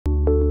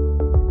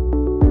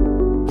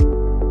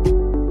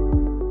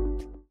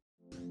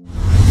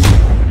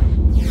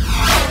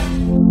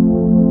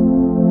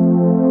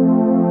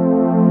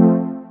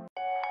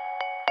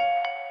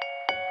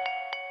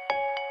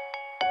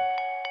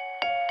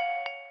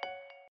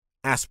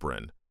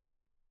Aspirin.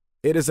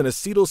 It is an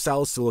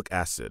acetylsalicylic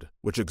acid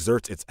which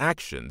exerts its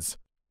actions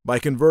by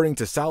converting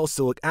to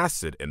salicylic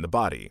acid in the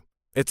body.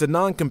 It's a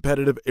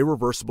non-competitive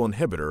irreversible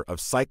inhibitor of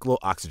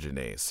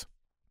cyclooxygenase.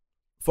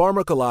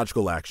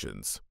 Pharmacological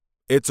actions.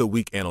 It's a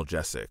weak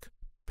analgesic.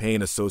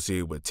 Pain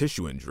associated with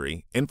tissue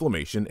injury,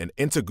 inflammation, and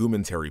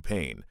integumentary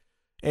pain,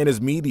 and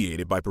is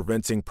mediated by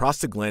preventing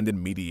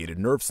prostaglandin-mediated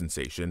nerve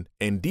sensation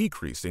and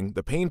decreasing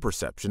the pain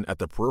perception at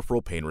the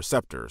peripheral pain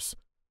receptors.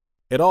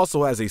 It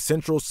also has a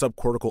central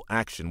subcortical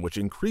action which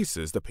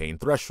increases the pain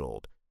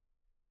threshold.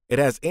 It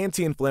has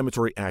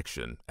anti-inflammatory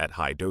action at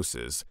high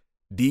doses,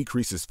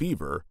 decreases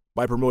fever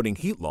by promoting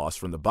heat loss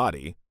from the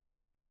body,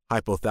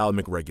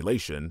 hypothalamic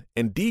regulation,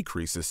 and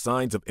decreases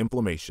signs of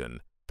inflammation,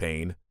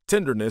 pain,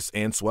 tenderness,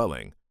 and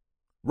swelling.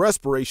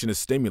 Respiration is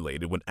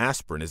stimulated when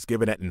aspirin is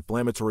given at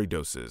inflammatory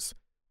doses,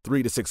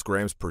 3 to 6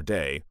 grams per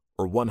day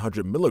or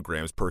 100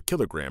 milligrams per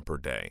kilogram per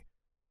day.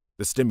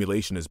 The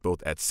stimulation is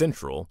both at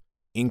central,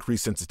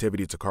 increased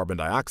sensitivity to carbon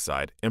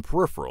dioxide, and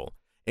peripheral,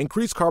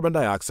 increased carbon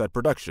dioxide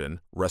production,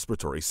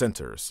 respiratory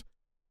centers.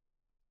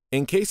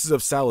 In cases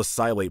of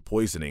salicylate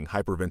poisoning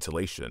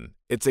hyperventilation,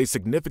 it's a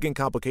significant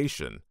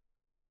complication,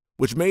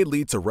 which may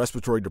lead to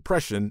respiratory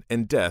depression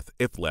and death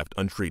if left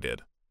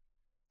untreated.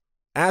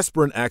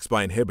 Aspirin acts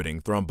by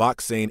inhibiting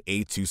thromboxane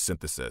A2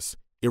 synthesis,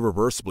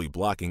 irreversibly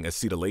blocking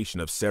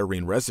acetylation of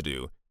serine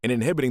residue and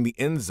inhibiting the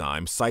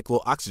enzyme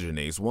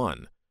cyclooxygenase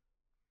 1.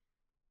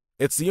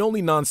 It's the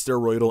only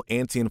non-steroidal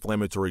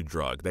anti-inflammatory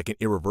drug that can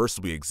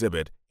irreversibly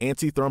exhibit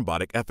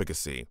antithrombotic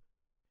efficacy.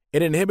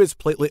 It inhibits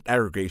platelet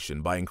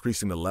aggregation by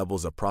increasing the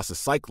levels of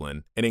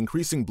prostacyclin and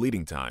increasing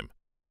bleeding time.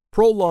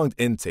 Prolonged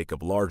intake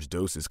of large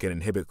doses can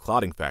inhibit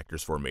clotting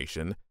factors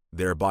formation,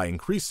 thereby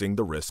increasing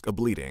the risk of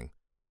bleeding.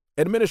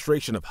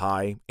 Administration of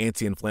high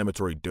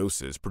anti-inflammatory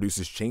doses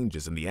produces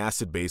changes in the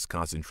acid-base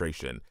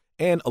concentration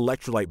and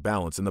electrolyte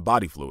balance in the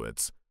body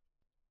fluids.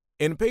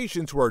 In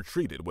patients who are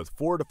treated with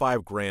 4 to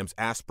 5 grams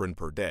aspirin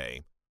per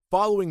day,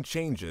 following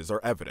changes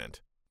are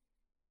evident.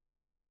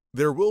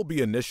 There will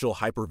be initial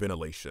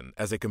hyperventilation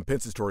as a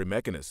compensatory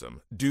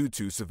mechanism due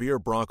to severe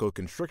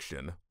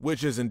bronchoconstriction,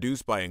 which is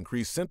induced by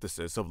increased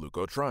synthesis of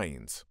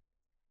leukotrienes.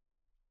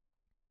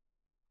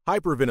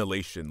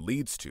 Hyperventilation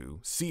leads to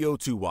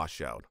CO2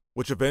 washout,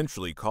 which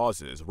eventually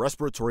causes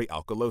respiratory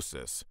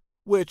alkalosis,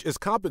 which is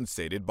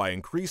compensated by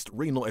increased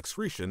renal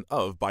excretion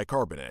of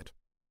bicarbonate.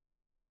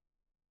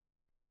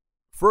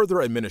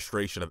 Further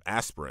administration of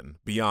aspirin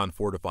beyond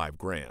 4 to 5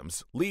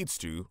 grams leads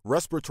to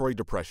respiratory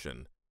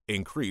depression,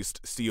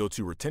 increased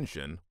CO2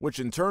 retention, which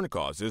in turn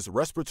causes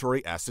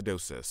respiratory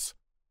acidosis.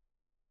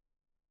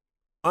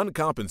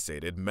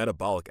 Uncompensated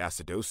metabolic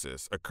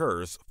acidosis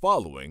occurs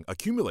following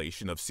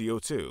accumulation of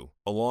CO2,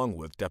 along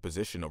with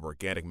deposition of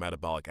organic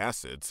metabolic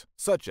acids,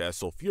 such as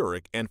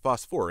sulfuric and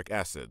phosphoric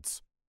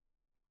acids.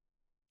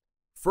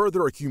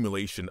 Further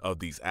accumulation of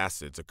these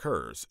acids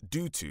occurs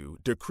due to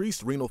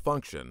decreased renal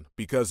function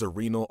because of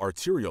renal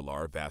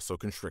arteriolar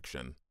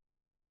vasoconstriction.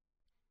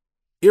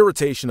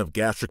 Irritation of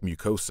gastric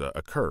mucosa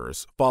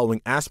occurs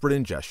following aspirin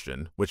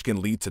ingestion, which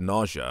can lead to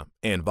nausea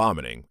and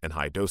vomiting in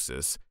high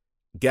doses.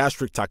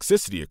 Gastric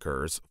toxicity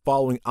occurs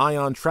following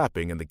ion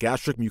trapping in the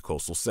gastric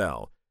mucosal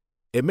cell.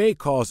 It may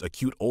cause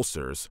acute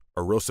ulcers,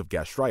 erosive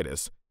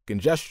gastritis,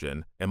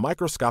 congestion, and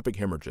microscopic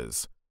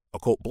hemorrhages,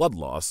 occult blood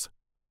loss,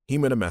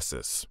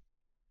 hematemesis.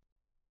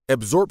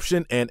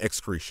 Absorption and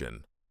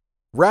excretion.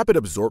 Rapid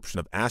absorption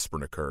of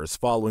aspirin occurs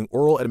following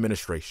oral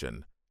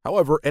administration.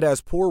 However, it has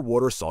poor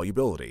water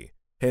solubility.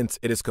 Hence,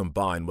 it is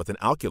combined with an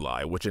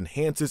alkali which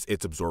enhances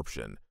its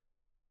absorption.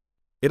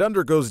 It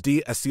undergoes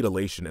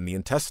deacetylation in the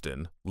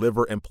intestine,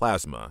 liver, and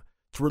plasma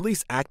to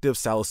release active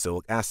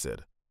salicylic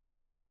acid.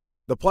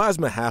 The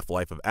plasma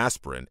half-life of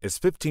aspirin is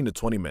 15 to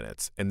 20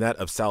 minutes, and that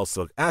of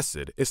salicylic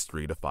acid is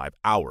 3 to 5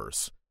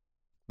 hours.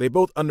 They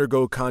both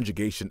undergo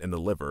conjugation in the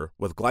liver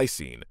with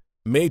glycine,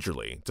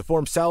 majorly to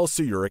form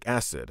salicylic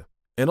acid,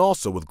 and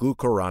also with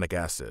glucuronic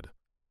acid.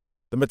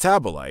 The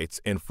metabolites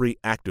and free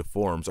active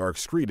forms are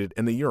excreted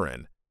in the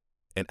urine,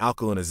 and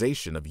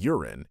alkalinization of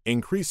urine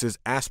increases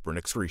aspirin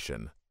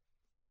excretion.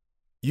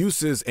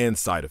 Uses and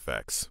side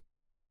effects.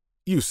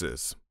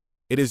 Uses.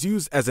 It is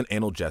used as an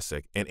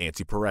analgesic and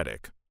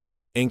antipyretic.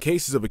 In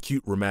cases of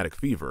acute rheumatic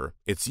fever,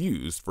 it's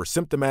used for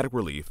symptomatic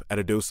relief at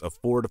a dose of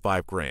 4 to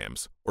 5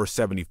 grams or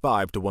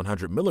 75 to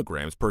 100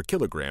 milligrams per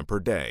kilogram per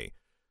day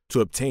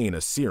to obtain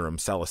a serum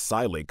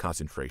salicylate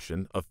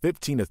concentration of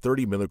 15 to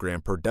 30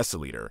 milligrams per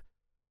deciliter.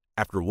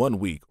 After 1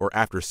 week or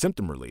after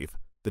symptom relief,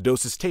 the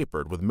dose is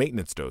tapered with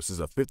maintenance doses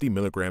of 50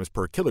 milligrams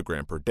per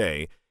kilogram per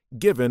day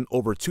given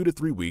over 2 to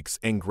 3 weeks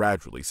and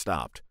gradually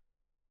stopped.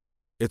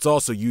 It's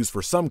also used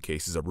for some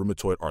cases of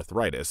rheumatoid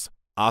arthritis,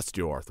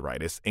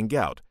 osteoarthritis, and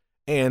gout,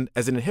 and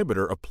as an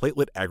inhibitor of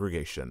platelet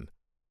aggregation.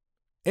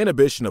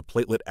 Inhibition of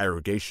platelet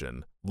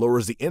aggregation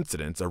lowers the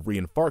incidence of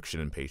reinfarction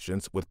in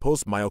patients with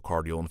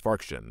post-myocardial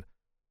infarction.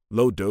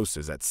 Low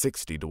doses at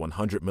 60 to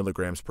 100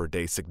 milligrams per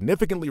day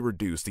significantly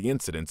reduce the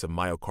incidence of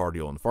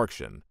myocardial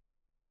infarction.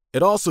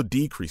 It also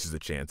decreases the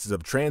chances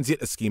of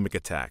transient ischemic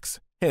attacks,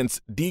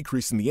 hence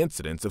decreasing the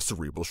incidence of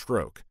cerebral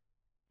stroke.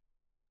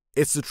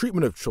 It's the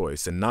treatment of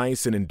choice in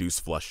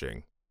niacin-induced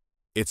flushing.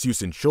 Its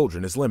use in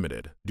children is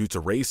limited due to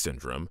Ray's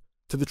syndrome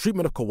to the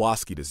treatment of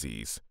Kawasaki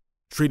disease,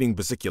 treating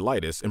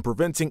vesiculitis and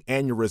preventing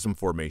aneurysm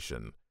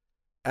formation.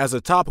 As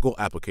a topical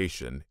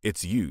application,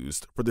 it's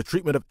used for the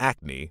treatment of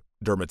acne,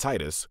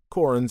 dermatitis,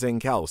 corns,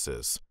 and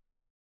calluses.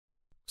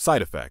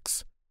 Side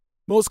effects.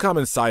 Most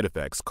common side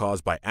effects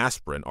caused by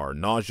aspirin are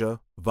nausea,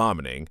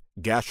 vomiting,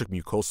 gastric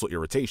mucosal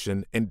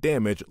irritation, and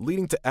damage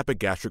leading to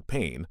epigastric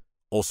pain,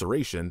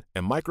 ulceration,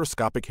 and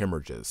microscopic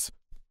hemorrhages.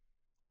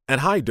 At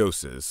high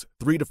doses,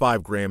 3 to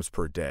 5 grams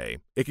per day,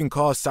 it can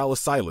cause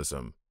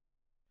salicylism,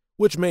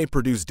 which may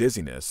produce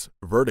dizziness,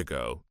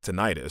 vertigo,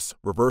 tinnitus,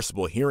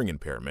 reversible hearing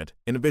impairment,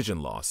 and vision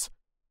loss,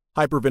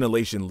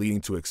 hyperventilation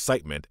leading to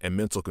excitement and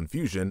mental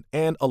confusion,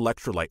 and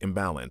electrolyte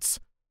imbalance.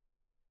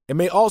 It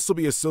may also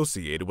be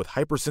associated with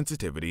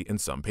hypersensitivity in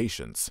some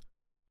patients.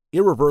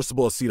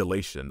 Irreversible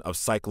acetylation of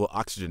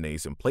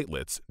cyclooxygenase in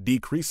platelets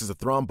decreases the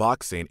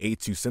thromboxane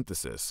A2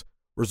 synthesis,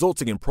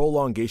 resulting in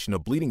prolongation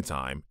of bleeding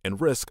time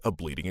and risk of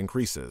bleeding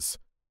increases.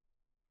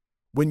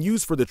 When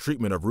used for the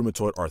treatment of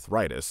rheumatoid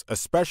arthritis,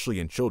 especially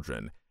in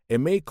children, it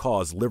may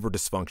cause liver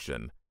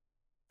dysfunction,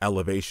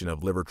 elevation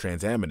of liver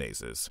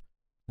transaminases,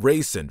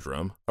 Ray's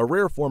syndrome, a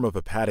rare form of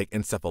hepatic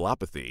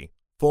encephalopathy,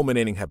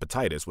 fulminating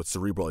hepatitis with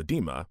cerebral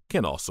edema,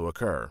 can also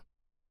occur.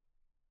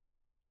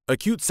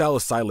 Acute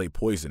salicylate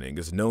poisoning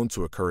is known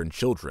to occur in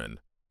children.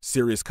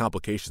 Serious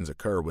complications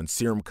occur when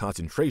serum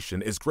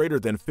concentration is greater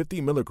than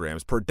 50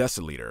 milligrams per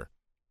deciliter.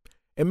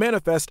 It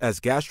manifests as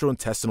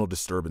gastrointestinal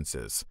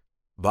disturbances,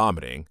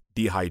 vomiting,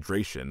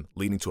 dehydration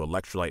leading to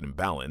electrolyte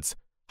imbalance,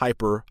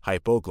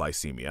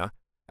 hypoglycemia,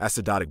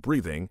 acidotic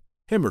breathing,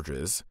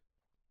 hemorrhages,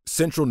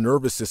 central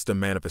nervous system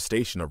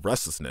manifestation of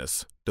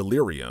restlessness,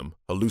 delirium,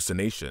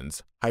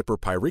 hallucinations,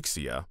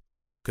 hyperpyrexia,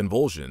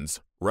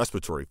 convulsions,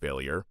 respiratory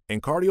failure,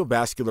 and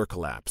cardiovascular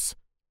collapse.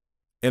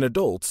 In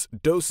adults,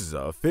 doses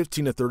of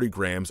 15 to 30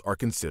 grams are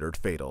considered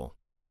fatal.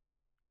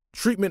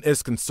 Treatment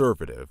is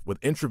conservative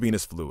with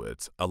intravenous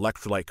fluids,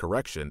 electrolyte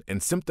correction,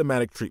 and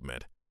symptomatic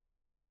treatment.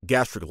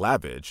 Gastric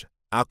lavage,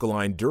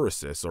 alkaline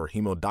diuresis, or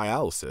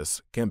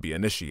hemodialysis can be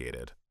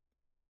initiated.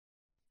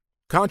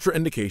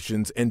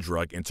 Contraindications and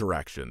drug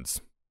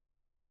interactions.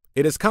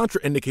 It is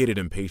contraindicated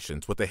in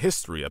patients with a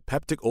history of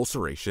peptic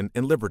ulceration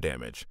and liver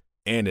damage,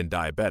 and in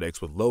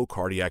diabetics with low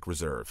cardiac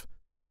reserve.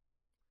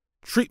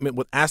 Treatment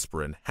with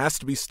aspirin has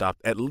to be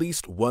stopped at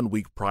least 1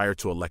 week prior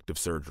to elective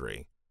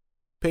surgery.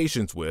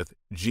 Patients with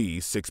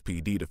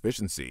G6PD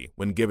deficiency,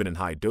 when given in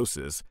high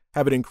doses,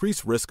 have an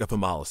increased risk of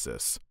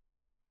hemolysis.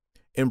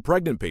 In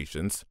pregnant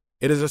patients,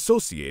 it is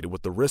associated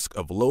with the risk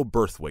of low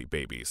birth weight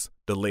babies,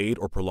 delayed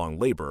or prolonged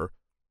labor,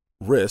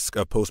 risk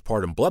of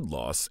postpartum blood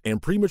loss,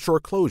 and premature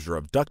closure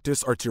of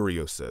ductus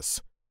arteriosus.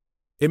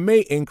 It may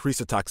increase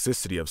the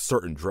toxicity of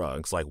certain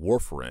drugs like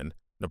warfarin,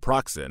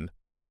 naproxen,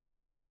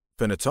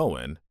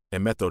 phenytoin,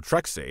 and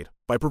methotrexate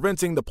by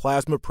preventing the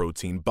plasma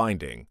protein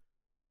binding.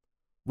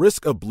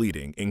 Risk of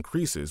bleeding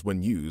increases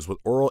when used with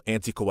oral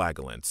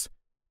anticoagulants.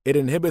 It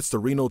inhibits the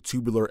renal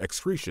tubular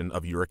excretion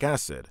of uric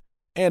acid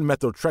and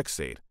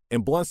methotrexate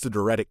and blunts the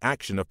diuretic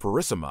action of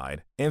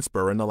furosemide and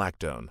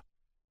spironolactone.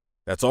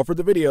 That's all for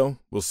the video.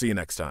 We'll see you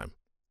next time.